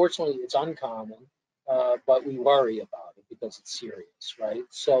mean, fortunately, it's uncommon, but we worry about it because it's serious, right?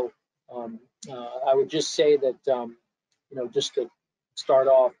 So I would just say that, just to start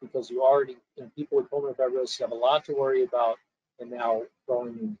off, because you already, people with pulmonary fibrosis have a lot to worry about, and now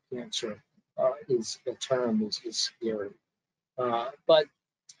going into cancer is a term is scary. But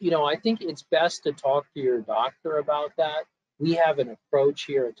I think it's best to talk to your doctor about that. We have an approach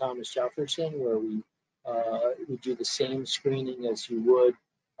here at Thomas Jefferson where we do the same screening as you would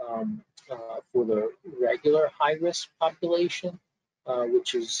for the regular high-risk population,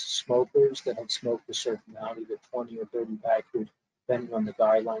 which is smokers that have smoked a certain amount, either 20 or 30 packers, depending on the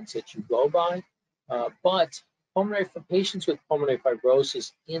guidelines that you go by. But patients with pulmonary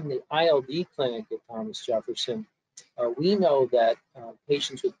fibrosis in the ILD clinic at Thomas Jefferson, we know that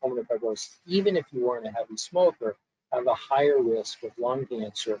patients with pulmonary fibrosis, even if you weren't a heavy smoker, have a higher risk of lung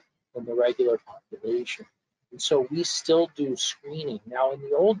cancer than the regular population. And so we still do screening. Now, in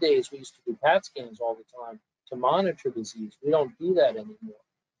the old days, we used to do PET scans all the time to monitor disease. We don't do that anymore.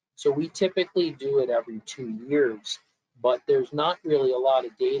 So we typically do it every 2 years, but there's not really a lot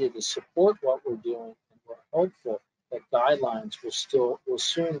of data to support what we're doing. And we're hopeful that guidelines will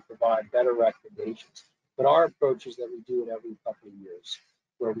soon provide better recommendations. But our approach is that we do it every couple of years,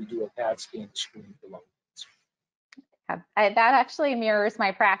 where we do a PET scan screen for lung cancer. That actually mirrors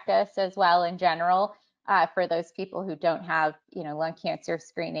my practice as well in general for those people who don't have, lung cancer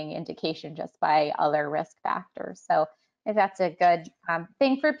screening indication just by other risk factors. So that's a good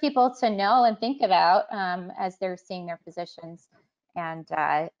thing for people to know and think about as they're seeing their physicians and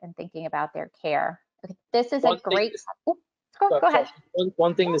thinking about their care. Okay, this is a great. Go ahead.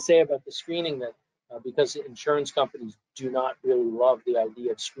 One thing to say about the screening that because insurance companies do not really love the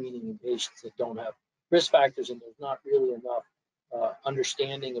idea of screening in patients that don't have risk factors, and there's not really enough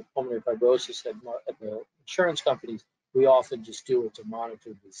understanding of pulmonary fibrosis at the insurance companies. We often just do it to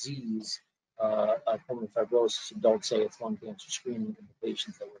monitor disease, pulmonary fibrosis, and don't say it's lung cancer screening in the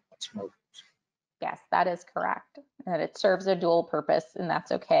patients that were not smokers. Yes, that is correct. And it serves a dual purpose, and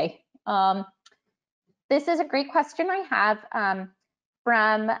that's okay. This is a great question I have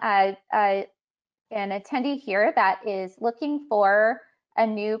from an attendee here that is looking for a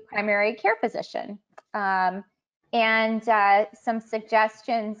new primary care physician and some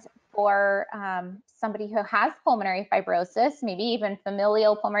suggestions for somebody who has pulmonary fibrosis, maybe even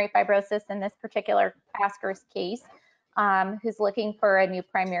familial pulmonary fibrosis in this particular asker's case, who's looking for a new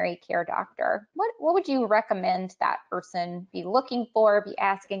primary care doctor? What would you recommend that person be looking for, be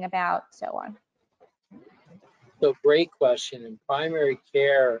asking about, so on? So great question. And primary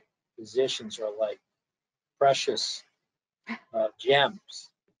care physicians are like precious gems.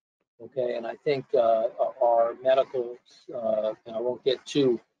 Okay, and I think our medical, and I won't get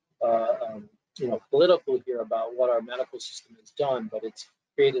too, political here about what our medical system has done, but it's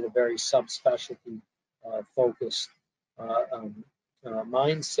created a very subspecialty focused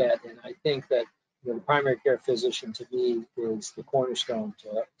mindset, and I think that the primary care physician to me is the cornerstone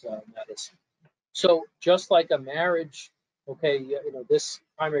to medicine. So just like a marriage, okay, this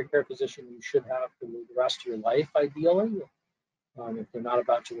primary care physician you should have for the rest of your life, ideally, if they're not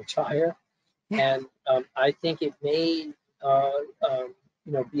about to retire. And I think it may,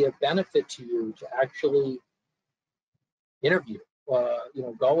 be a benefit to you to actually interview,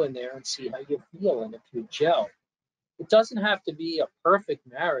 go in there and see how you feel and if you gel. It doesn't have to be a perfect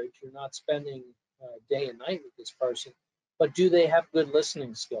marriage. You're not spending day and night with this person, but do they have good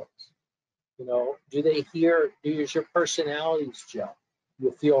listening skills? Do they hear, does your personalities gel?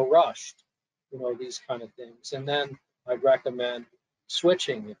 You feel rushed, these kind of things. And then I'd recommend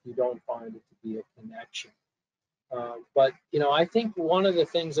switching if you don't find it to be a connection. But I think one of the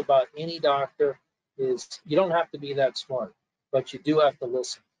things about any doctor is you don't have to be that smart, but you do have to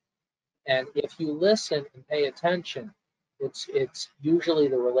listen. And if you listen and pay attention, it's usually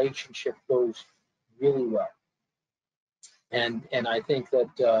the relationship goes really well. And I think that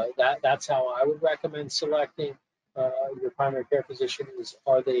that's how I would recommend selecting your primary care physician is,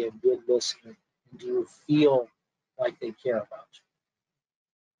 are they a good listener? And do you feel like they care about you?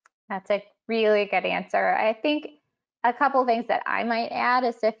 That's a really good answer. I think a couple of things that I might add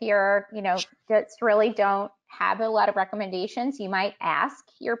is if you're, just really don't have a lot of recommendations, you might ask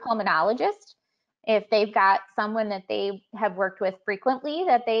your pulmonologist if they've got someone that they have worked with frequently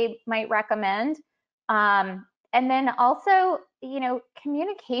that they might recommend. And then also,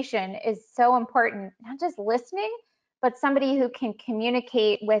 communication is so important, not just listening, but somebody who can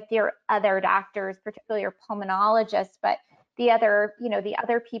communicate with your other doctors, particularly your pulmonologist, but the other, the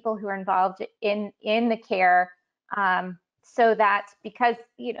other people who are involved in the care, so that because,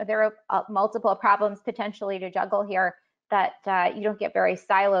 there are multiple problems potentially to juggle here, that you don't get very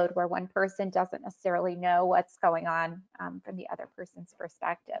siloed where one person doesn't necessarily know what's going on from the other person's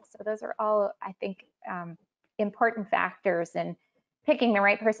perspective. So those are all, I think, important factors in picking the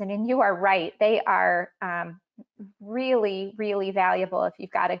right person. And you are right, they are really, really valuable. If you've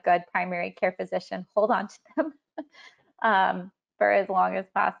got a good primary care physician, hold on to them for as long as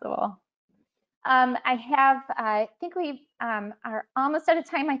possible. I think we are almost out of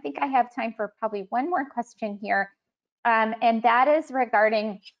time. I think I have time for probably one more question here. And that is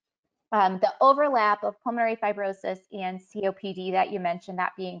regarding the overlap of pulmonary fibrosis and COPD that you mentioned,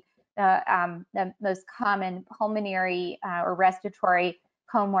 that being the most common pulmonary or respiratory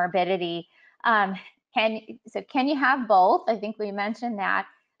comorbidity. Can you have both? I think we mentioned that.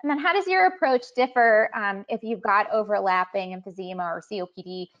 And then how does your approach differ if you've got overlapping emphysema or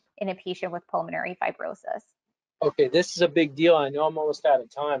COPD in a patient with pulmonary fibrosis? Okay, this is a big deal. I know I'm almost out of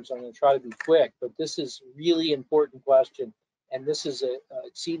time, so I'm going to try to be quick, but this is a really important question, and this is an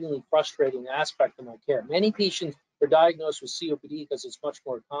exceedingly frustrating aspect of my care. Many patients are diagnosed with COPD because it's much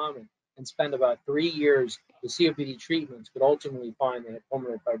more common and spend about 3 years with COPD treatments, but ultimately find they have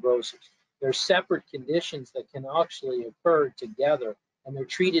pulmonary fibrosis. They're separate conditions that can actually occur together, and they're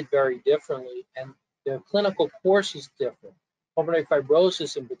treated very differently, and their clinical course is different. Pulmonary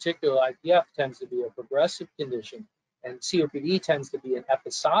fibrosis, in particular, IPF, tends to be a progressive condition, and COPD tends to be an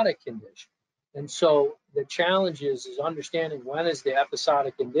episodic condition. And so the challenge is understanding when is the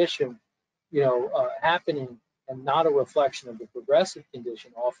episodic condition, happening, and not a reflection of the progressive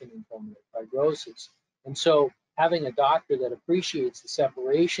condition, often in pulmonary fibrosis. And so having a doctor that appreciates the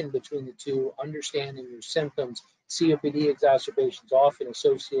separation between the two, understanding your symptoms, COPD exacerbations often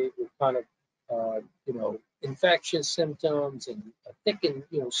associate with kind of infectious symptoms and a thickened,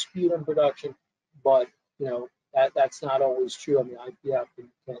 sputum production, but that's not always true. I mean, IPF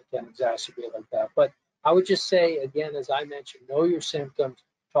can exacerbate like that. But I would just say again, as I mentioned, know your symptoms,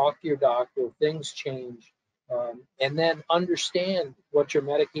 talk to your doctor. Things change, and then understand what your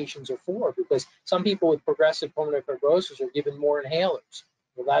medications are for. Because some people with progressive pulmonary fibrosis are given more inhalers.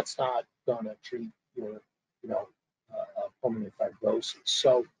 Well, that's not going to treat your, pulmonary fibrosis.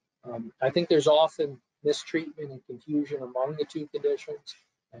 So I think there's often mistreatment and confusion among the two conditions.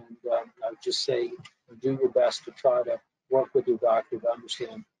 And I would just say do your best to try to work with your doctor to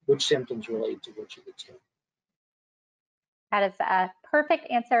understand which symptoms relate to which of the two. That is a perfect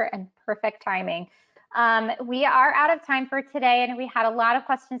answer and perfect timing. We are out of time for today, and we had a lot of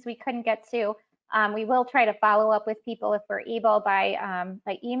questions we couldn't get to. We will try to follow up with people if we're able by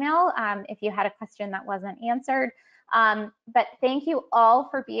email if you had a question that wasn't answered. But thank you all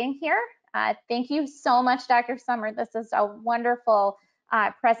for being here. Thank you so much, Dr. Summer. This is a wonderful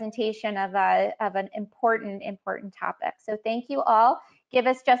presentation of an important topic. So thank you all. Give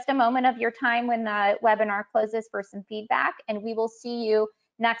us just a moment of your time when the webinar closes for some feedback, and we will see you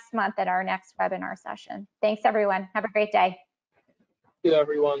next month at our next webinar session. Thanks, everyone. Have a great day. Thank you,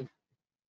 everyone.